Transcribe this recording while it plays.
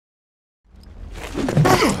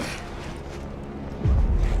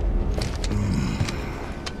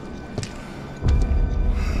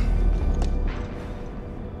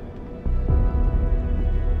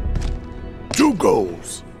Two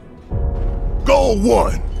goals. Goal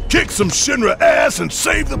 1, kick some Shinra ass and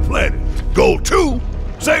save the planet. Goal 2,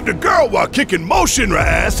 save the girl while kicking more Shinra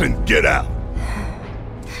ass and get out.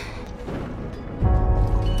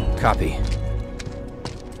 Copy.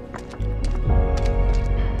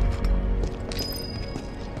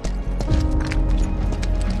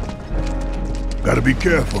 Gotta be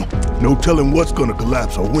careful. No telling what's gonna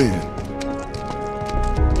collapse or when.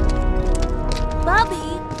 Bobby,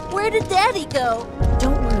 where did Daddy go?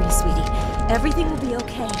 Don't worry, sweetie. Everything will be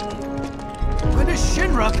okay. When is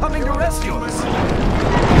Shinra coming to rescue us?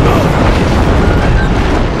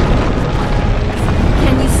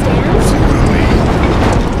 Can you stand? See what I mean?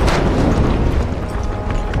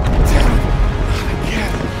 Damn it.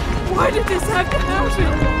 Why did this have to happen?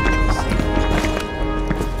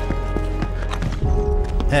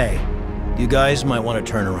 Hey, you guys might want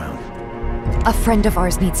to turn around. A friend of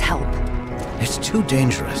ours needs help. It's too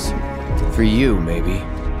dangerous. For you, maybe.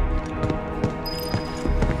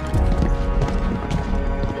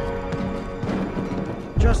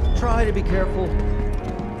 Just try to be careful.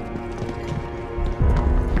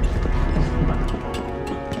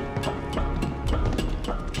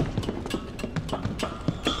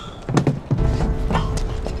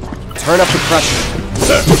 Turn up the pressure.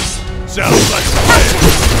 Sounds like a plan.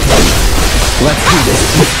 Let's do this.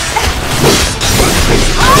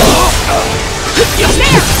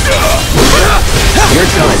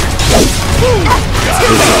 You're done.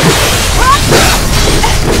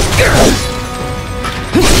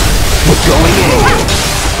 Going in.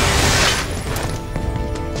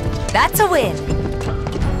 That's a win.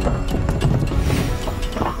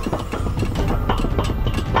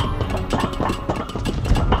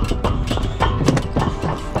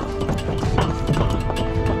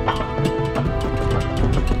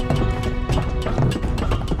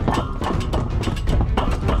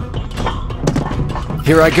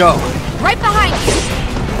 Here I go. Right behind you.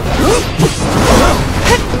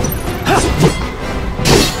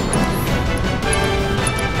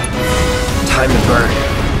 Time to burn.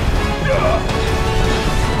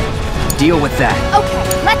 Deal with that. Okay,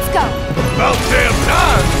 let's go. About damn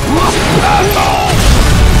time. Asshole!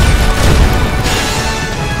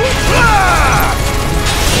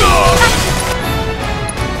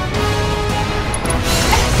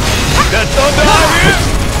 That thunder out here?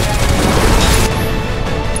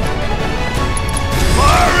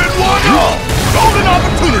 Fire in one hole! Golden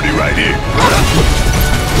opportunity right here!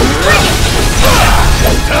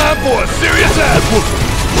 Time for a serious ass whooping!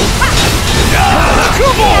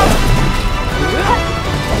 Come on!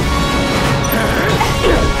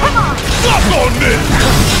 Suck on this!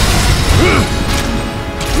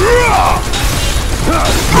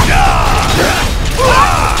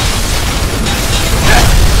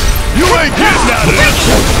 You ain't getting out of this!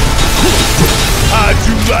 How'd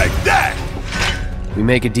you like that? We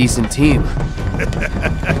make a decent team.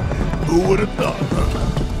 Who would have thought, huh?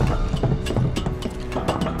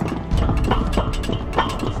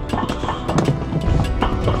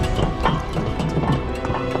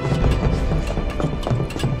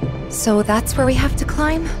 So that's where we have to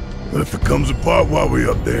climb? Well, if it comes apart while we're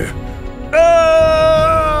up there.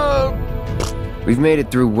 We've made it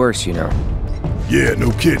through worse, you know. Yeah, no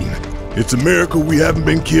kidding. It's a miracle we haven't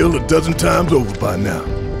been killed a dozen times over by now.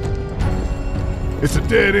 It's a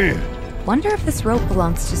dead end. Wonder if this rope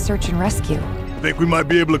belongs to search and rescue. Think we might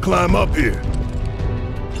be able to climb up here.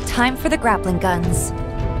 Time for the grappling guns.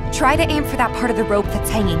 Try to aim for that part of the rope that's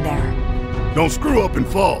hanging there. Don't screw up and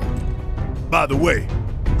fall. By the way,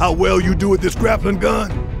 how well you do with this grappling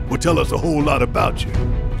gun will tell us a whole lot about you.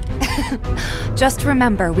 Just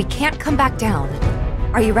remember, we can't come back down.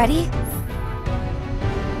 Are you ready?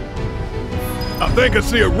 I think I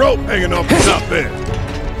see a rope hanging off the top there.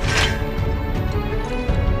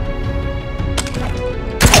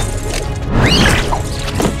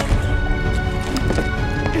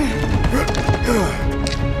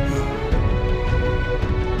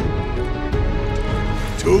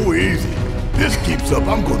 Too easy. This keeps up,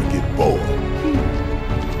 I'm gonna get bored.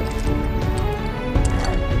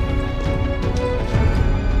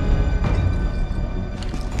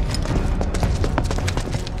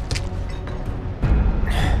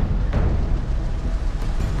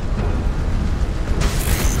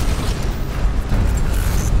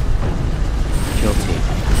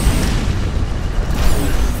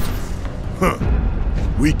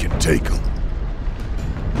 We can take them.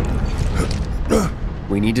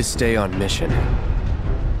 We need to stay on mission.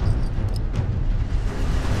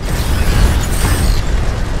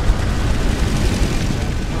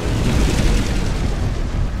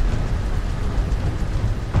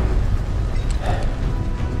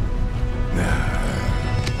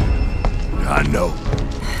 I know.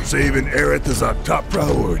 Saving Aerith is our top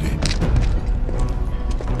priority.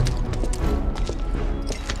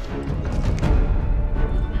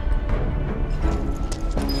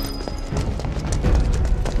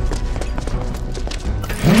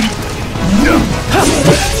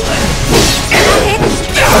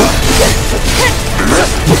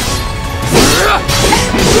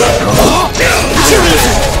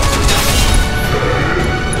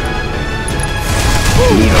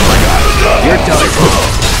 You're done.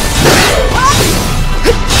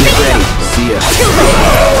 Get ready. See ya.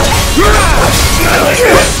 You're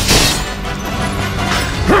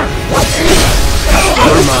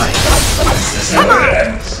mine. Come on!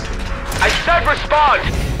 I said respond!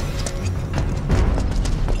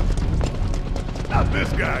 Not this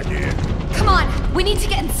guy again. Come on, we need to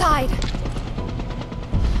get inside.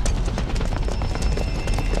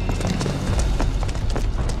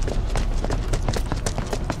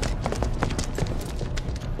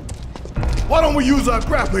 Why don't we use our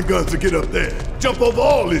grappling guns to get up there? Jump over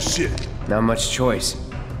all this shit. Not much choice.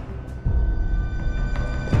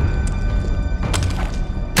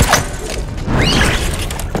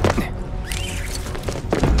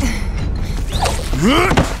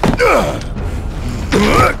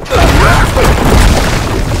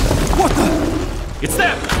 What the? It's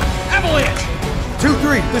them! Avalanche!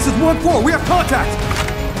 2-3, this is 1-4, we have contact!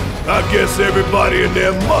 I guess everybody and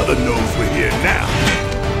their mother knows we're here now.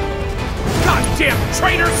 Goddamn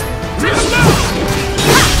traitors! Bring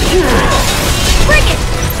it!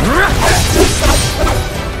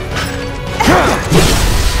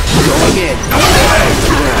 Going in.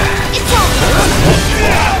 It's over! Let's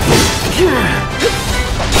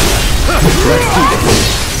do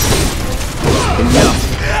this. Enough.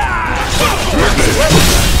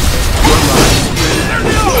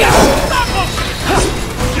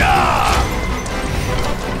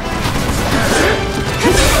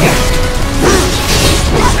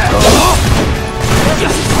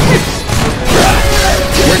 You're mine.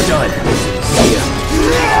 We're done. See ya.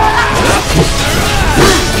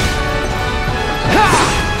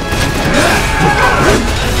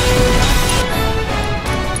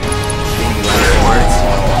 Any last words?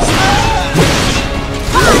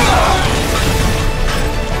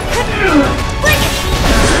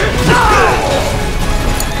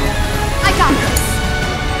 I got this.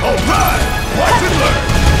 All right, watch and learn.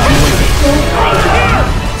 I'm waiting.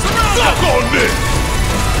 Suck on this.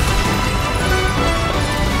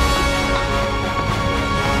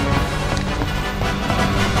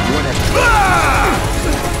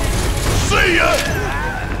 See ya!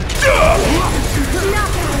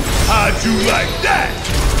 How'd you like that?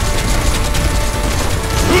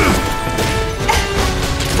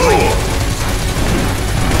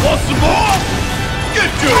 Want some more? Get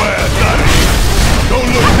your ass out of here! Don't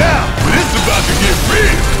look now, this is about to get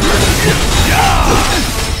real!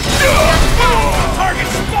 Target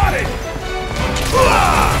spotted!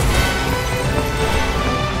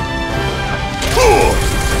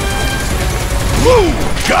 Woo!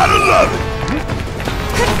 Gotta love it!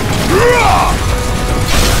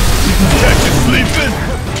 Catch you sleeping?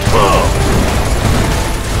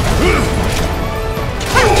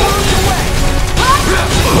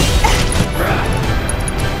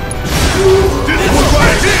 This one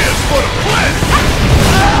right here is for the planet!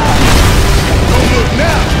 Don't look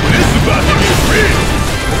now, but this is about to get real!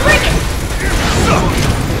 Bring it!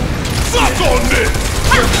 Suck on this!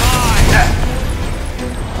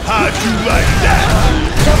 How'd you like that?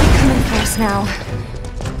 They'll be coming for us now.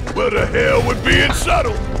 Well, the hell with being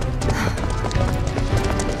subtle!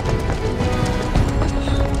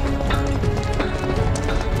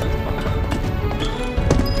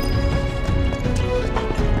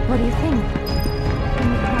 What do you think?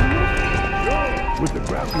 With the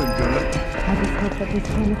grappling gun. I just hope that this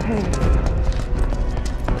time it holds.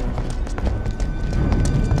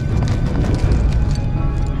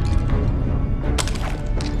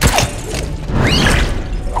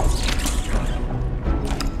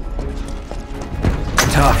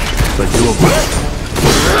 Tough, but doable.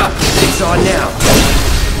 It's on now.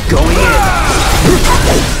 Going in.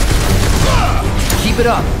 Keep it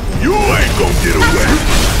up. You ain't gonna get away!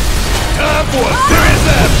 Time for a serious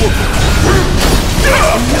ass whooping!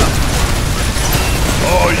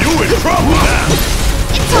 Oh, you in trouble now!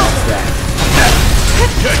 It's over!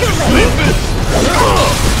 Catch you sleeping?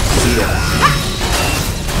 See ya.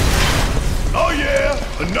 Oh yeah,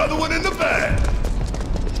 another one in the bag!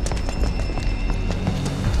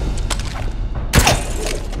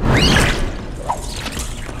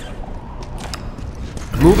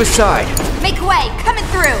 Move aside. Make way, coming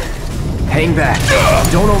through. Hang back.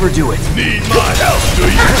 Don't overdo it. Need my help, do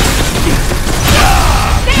you?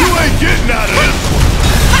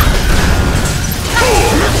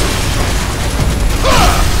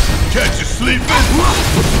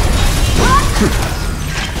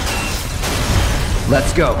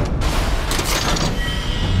 Let's go.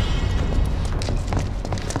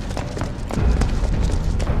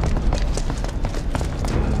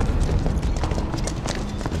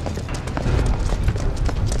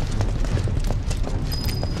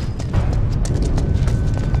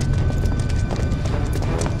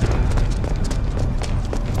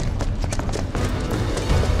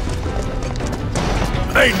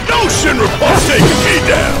 Ain't no Shinra boss taking me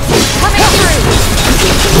down! Coming through!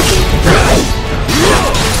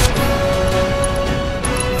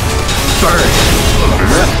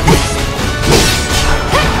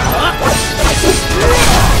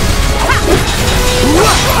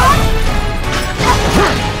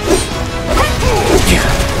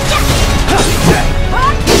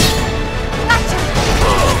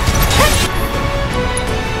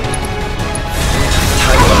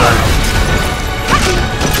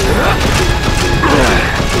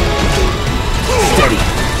 Steady.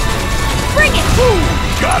 Bring it!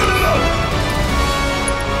 Got it up!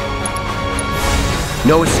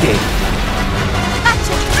 No escape.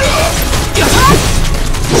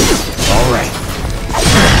 All right.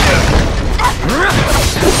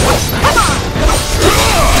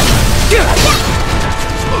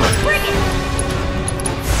 Bring it!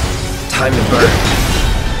 Time to burn.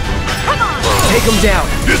 Come on! Take him down.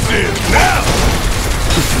 This is now!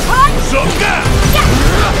 What's up now?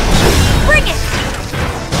 Bring it!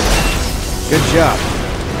 Good job.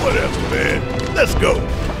 Whatever, man. Let's go.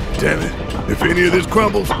 Damn it. If any of this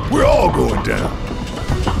crumbles, we're all going down.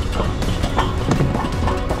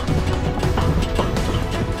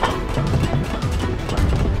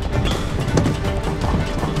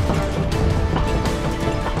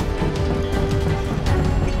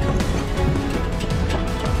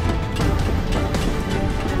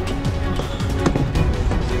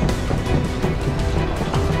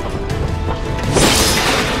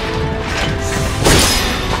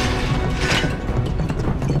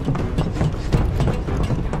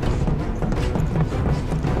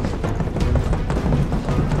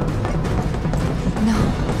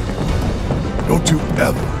 Don't you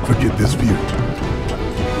ever forget this view.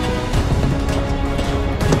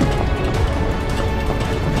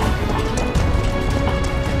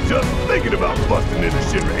 Just thinking about busting into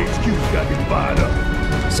Shinra HQ's got me fired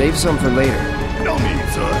up. Save some for later. No need,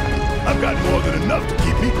 son. I've got more than enough to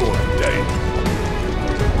keep me going today.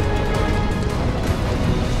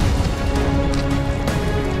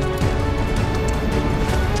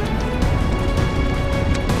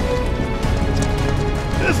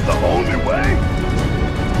 This the only way?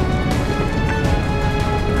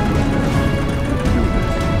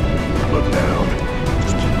 Look down.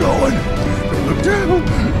 Just keep going. Don't look down.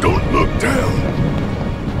 Don't look down.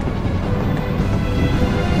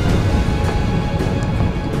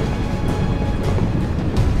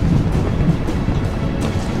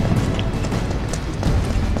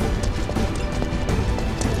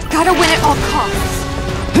 Gotta win at all costs.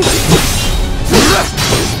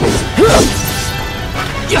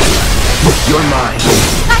 You're mine.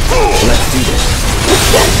 Let's do this.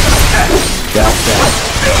 Got that.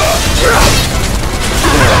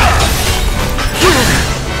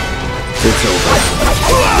 It's over.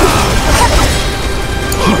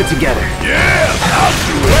 Keep it together. Yeah, I'll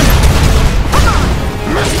do it.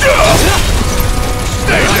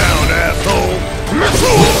 Stay down, asshole.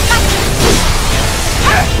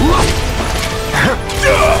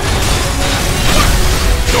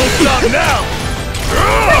 Don't stop now.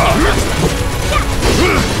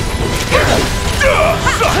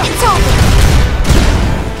 It's over.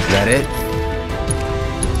 That it?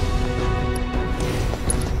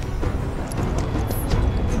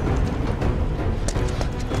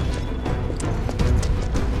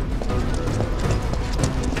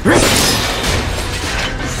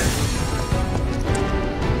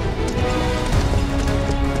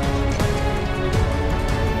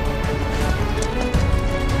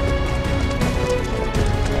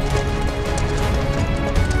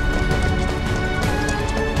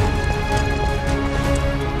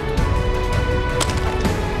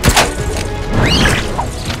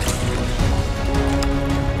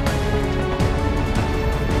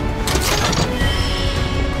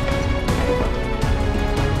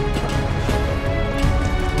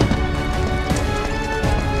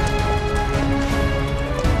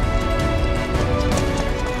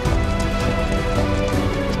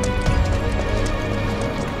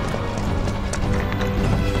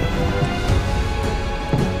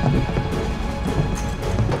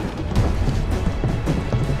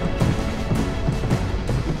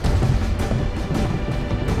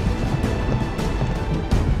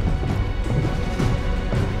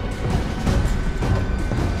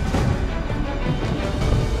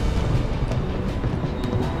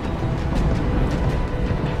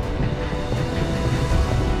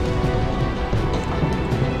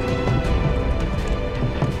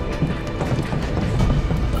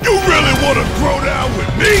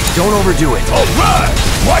 Don't overdo it. Alright!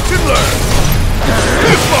 Watch and learn!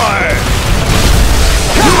 Kiss my ass!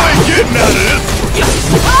 You ain't getting out of this!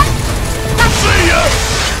 See ya!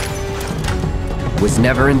 Was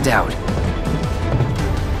never in doubt.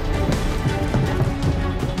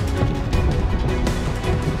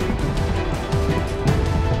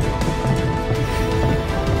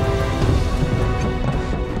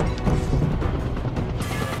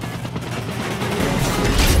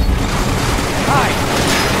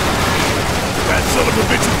 That son of a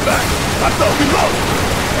bitch is back! I thought we lost!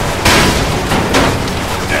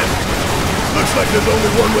 Damn it! Looks like there's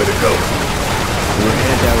only one way to go. We're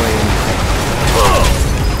headed that way anyway.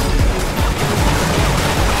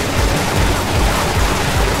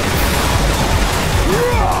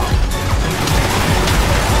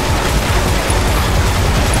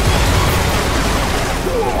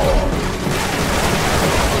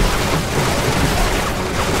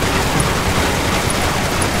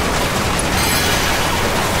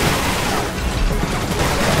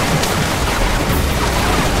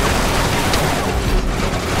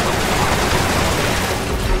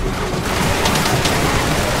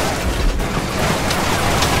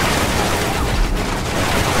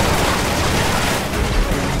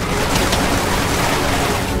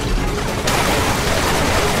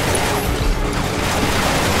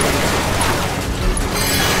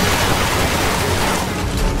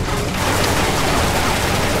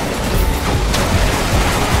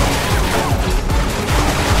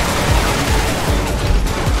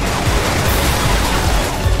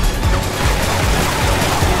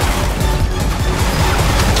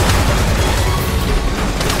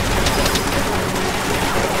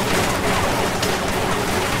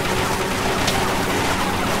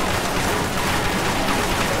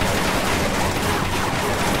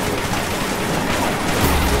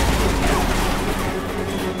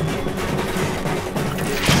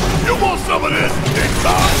 Some of this! It's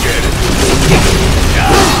all get it!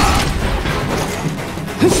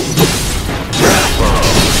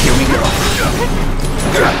 Here we go.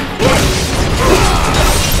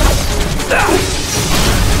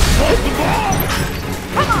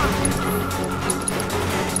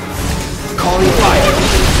 Calling fire.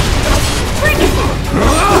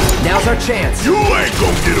 Now's our chance. You ain't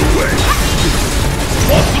gonna get away!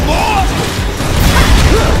 Want some more?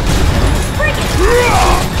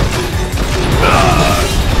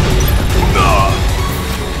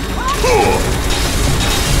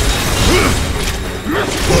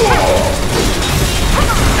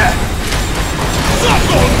 Suck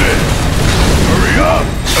on this! Hurry up!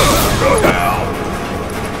 The hell!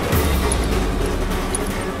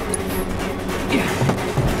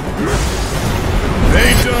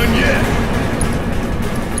 Ain't done yet!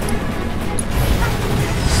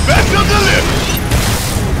 Special delivery!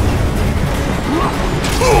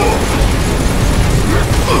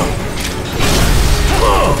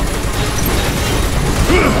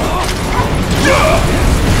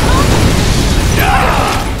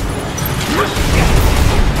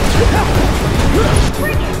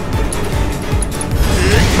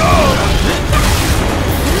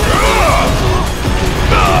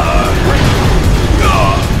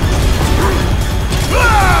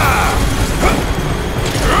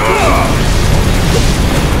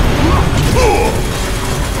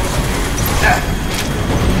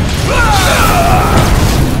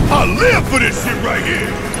 I live for this shit right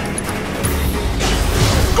here!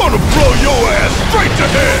 Gonna blow your ass straight to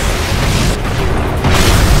hell!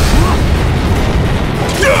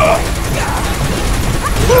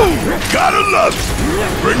 Gotta love it!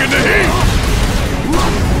 Bringing the heat!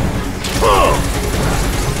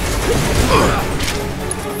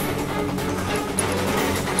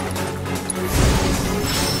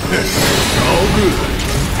 All good.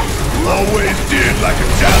 Always did like a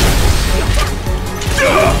challenge.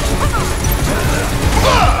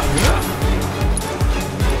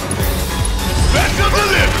 Back to the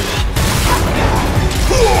left.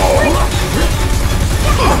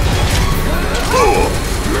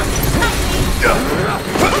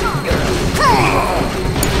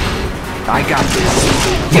 I got this.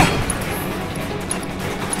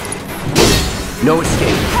 No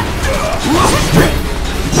escape.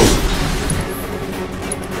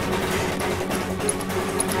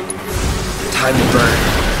 Time to burn.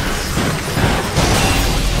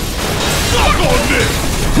 Suck on this!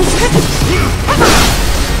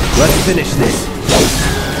 Let's finish this.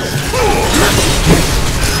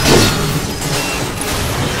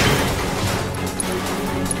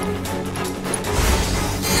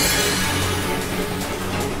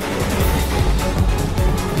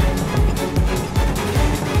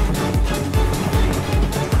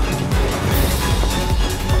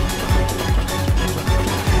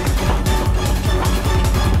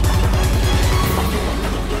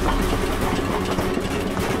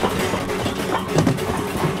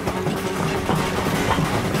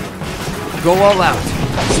 Go all out.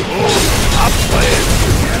 I'm playing.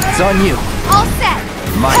 It's on you. All set!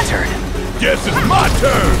 My turn. Guess it's my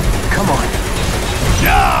turn. Come on.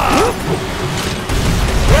 Yeah!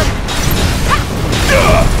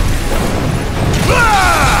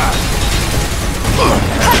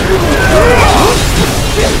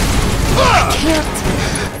 Can't.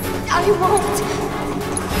 I won't.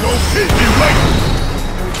 Don't keep me waiting!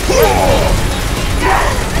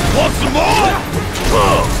 Want some more?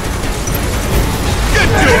 Get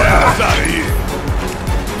your ass out of here!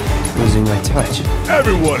 Losing my touch.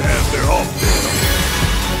 Everyone has their off day.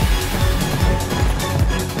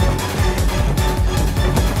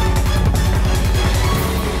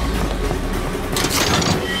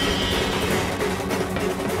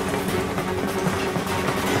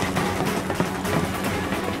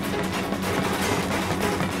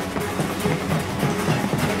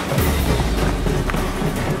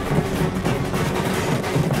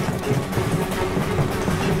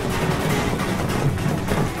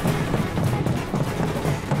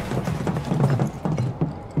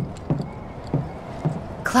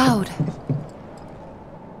 Cloud.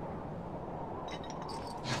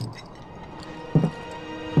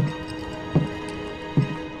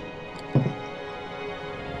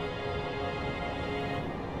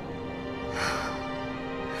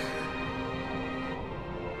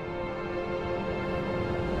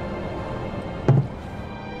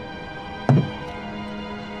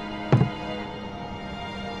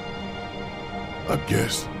 I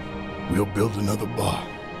guess we'll build another bar.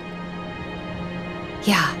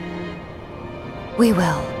 Yeah. We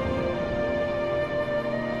will.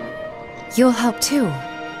 You'll help too,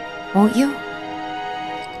 won't you?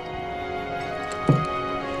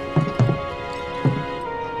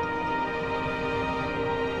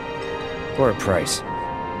 For a price.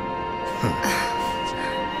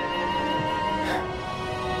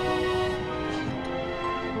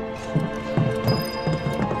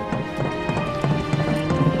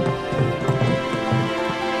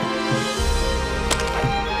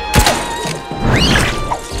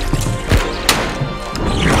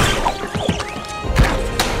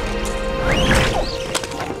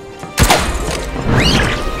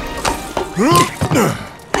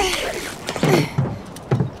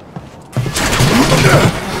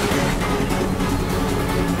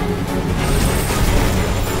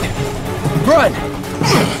 Run!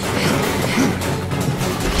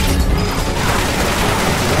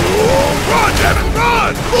 Run, damn it,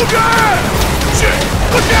 run! Move your ass! Shit,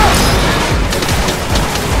 look out!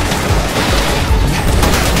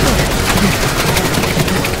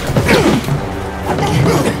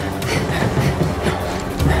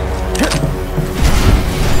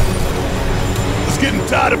 It's getting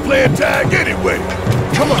tired of playing tag anyway.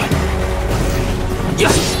 Come on!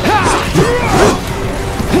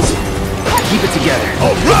 Keep it together.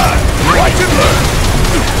 All right, watch and learn.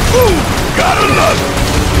 Ooh, gotta love it.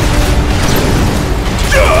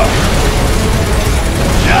 Yeah.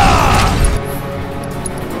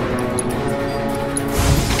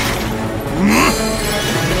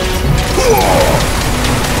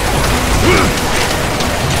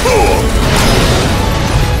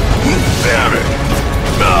 Damn it.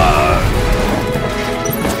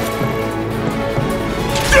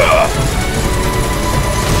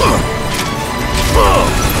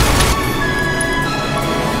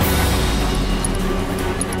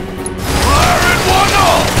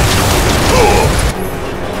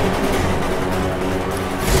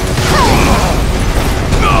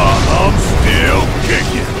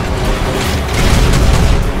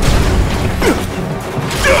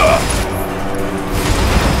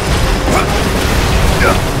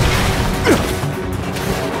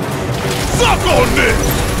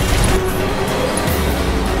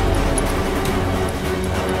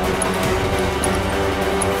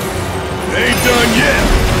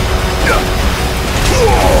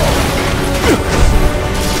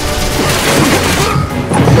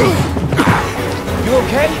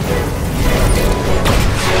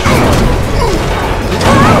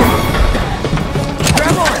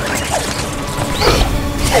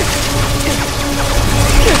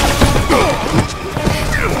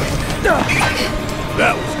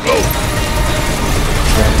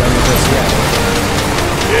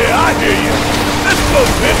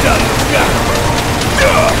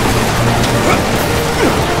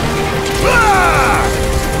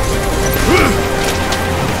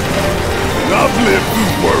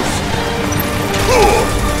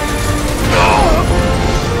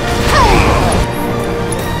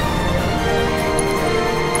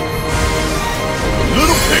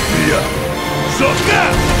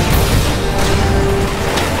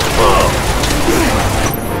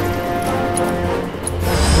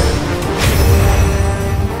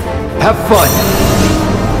 Have fun.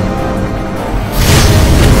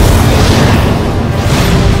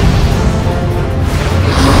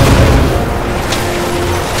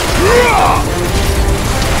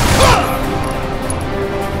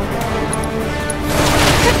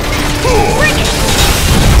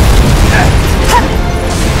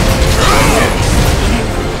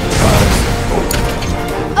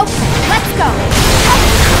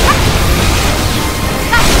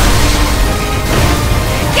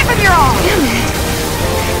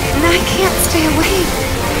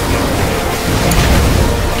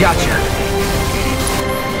 Gotcha.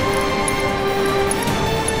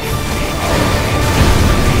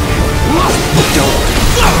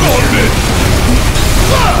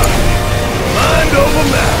 Mind over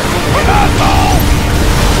matter. Eyeball.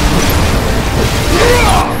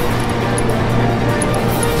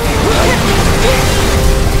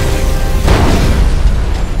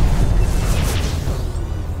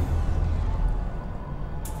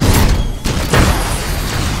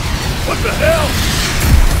 What the hell?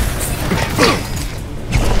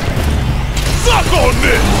 Suck on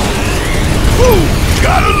this! Ooh,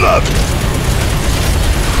 gotta love it!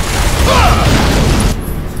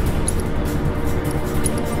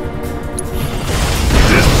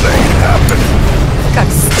 This ain't happening!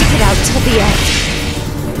 Gotta stick it out till the end.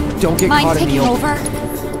 Don't get Mind caught in the taking open. over?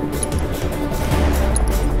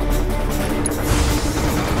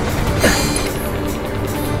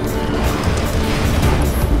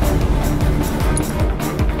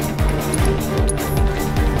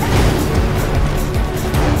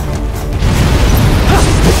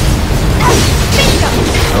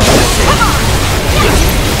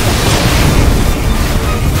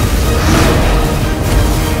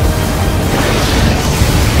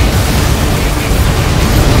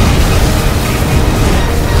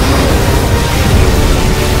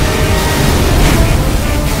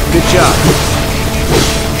 Good job.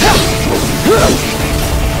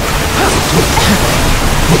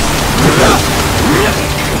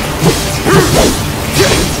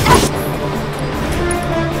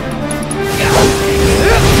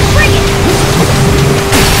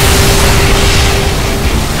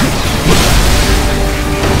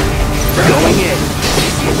 Going in.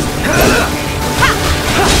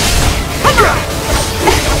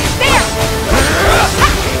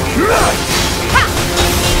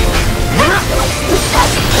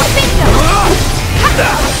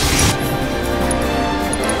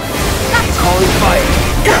 Calling fire.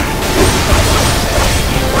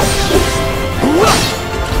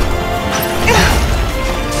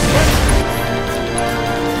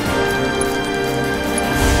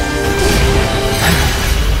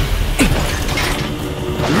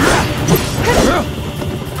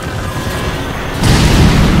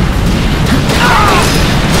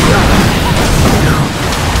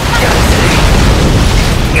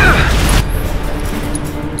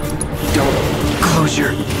 Don't close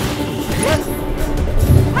your...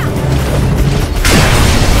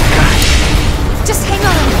 Just hang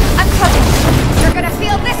on. I'm coming. You're gonna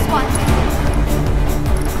feel this one.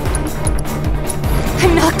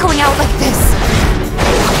 I'm not going out like this.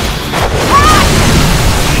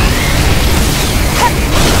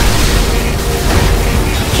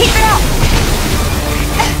 Keep it up.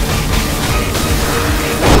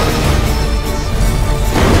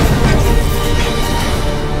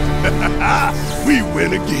 We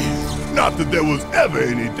win again. Not that there was ever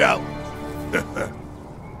any doubt.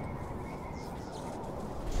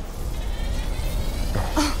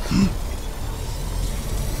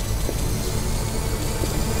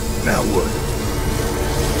 Now what?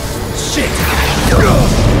 Shit!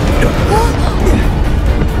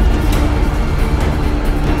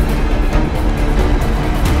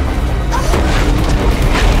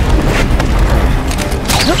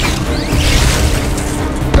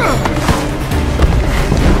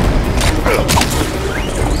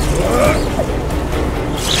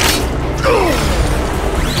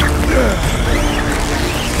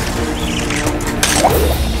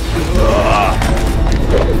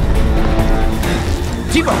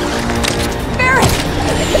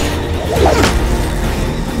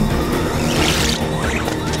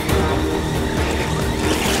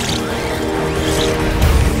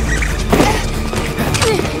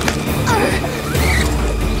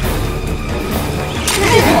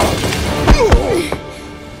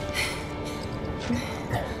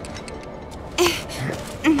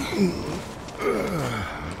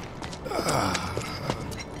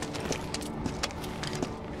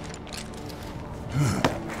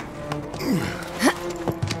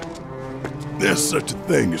 There's such a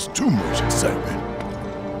thing as too much excitement.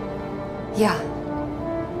 Yeah.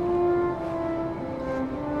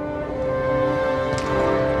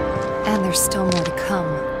 there's still more to come.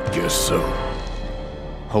 Guess so.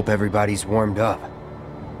 Hope everybody's warmed up.